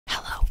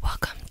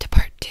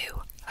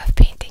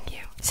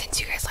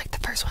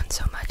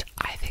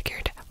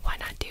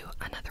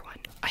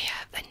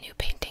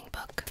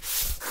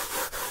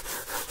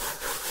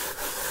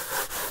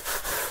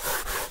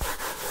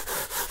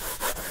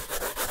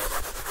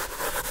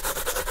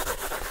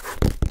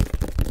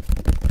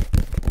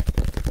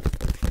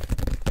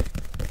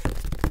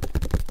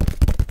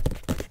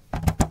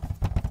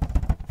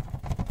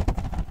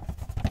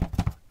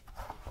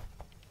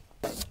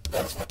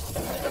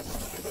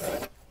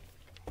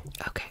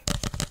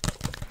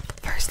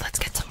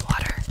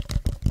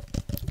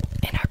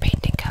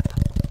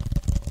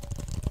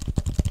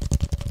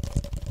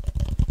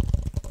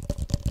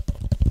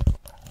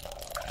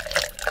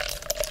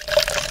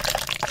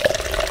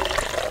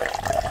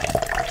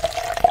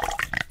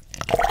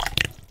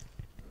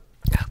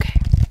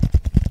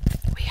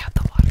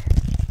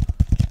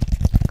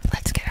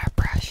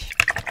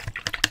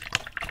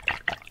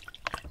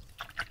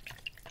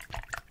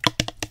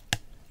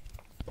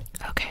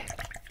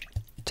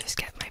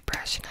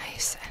gosh,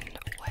 nice and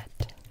wet.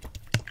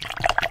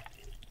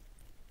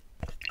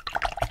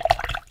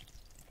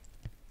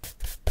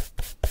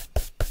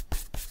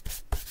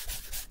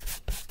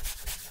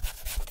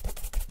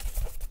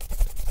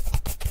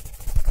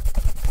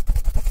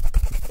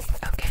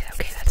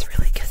 Okay, that's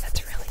really good.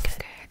 That's really good.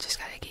 Okay, I just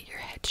gotta get your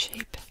head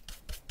shape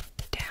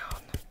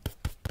down.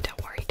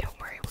 Don't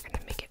worry. We're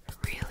gonna make it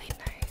really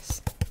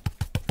nice.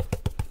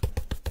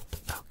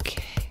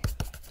 Okay.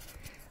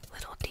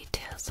 Little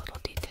details.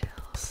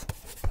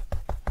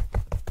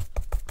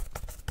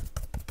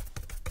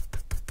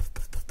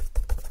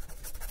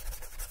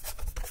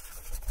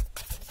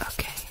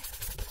 Okay.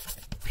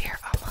 We are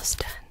almost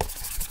done.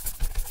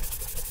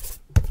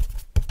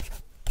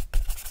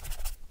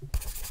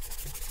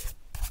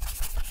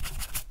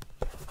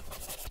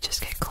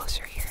 Just get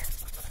closer here.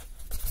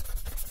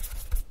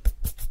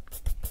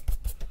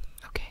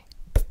 Okay.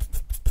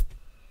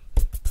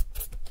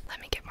 Let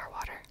me get more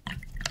water.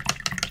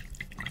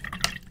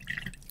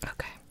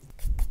 Okay.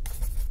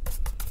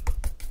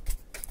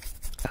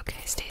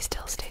 Okay, stay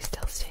still.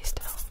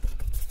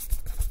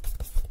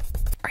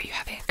 Are you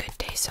having a good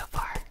day so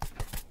far?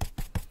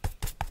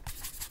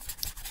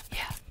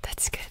 Yeah,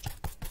 that's good.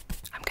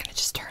 I'm gonna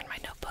just turn my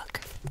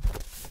notebook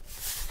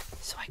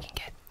so I can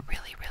get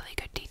really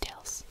good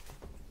details.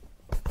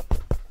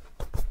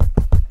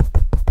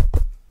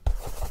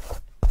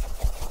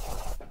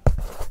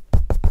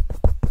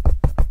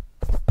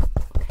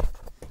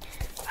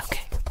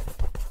 Okay.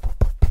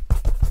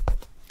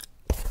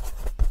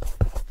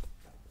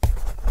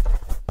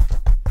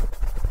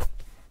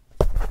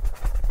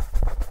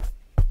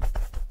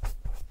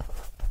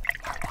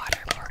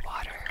 More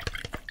water.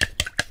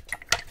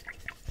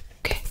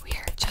 Okay, we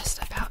are just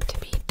about to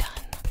be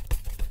done.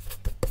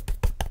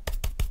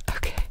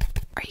 Okay,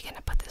 are you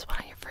gonna put this one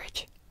on your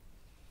fridge?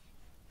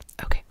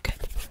 Okay, good.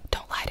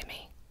 Don't lie to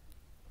me.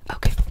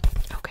 Okay.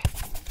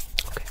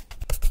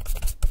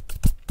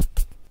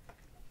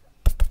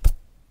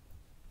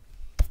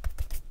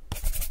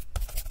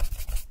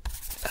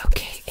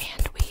 Okay,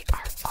 and we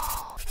are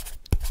all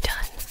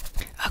done.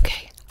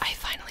 Okay, I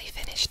finally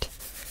finished.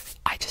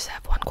 I just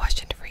have one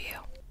question for you.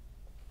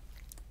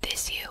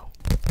 This you.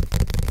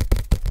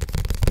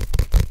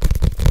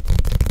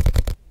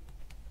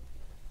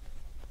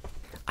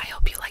 I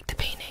hope you like the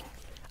painting.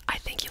 I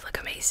think you look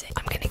amazing.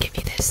 I'm